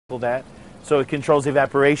that. So it controls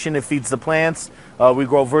evaporation, it feeds the plants. We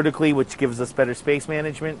grow vertically, which gives us better space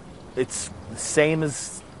management. It's the same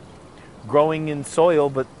as growing in soil,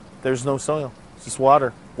 but there's no soil. It's just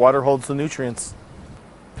water. Water holds the nutrients.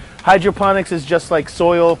 Hydroponics is just like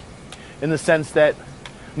soil in the sense that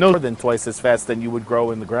no more than twice as fast than you would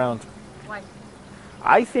grow in the ground. Why?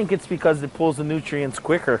 I think it's because it pulls the nutrients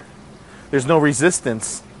quicker. There's no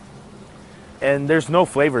resistance. And there's no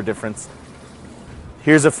flavor difference.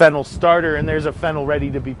 Here's a fennel starter, and there's a fennel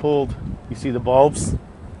ready to be pulled. You see the bulbs?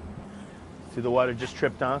 See the water just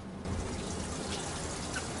tripped on?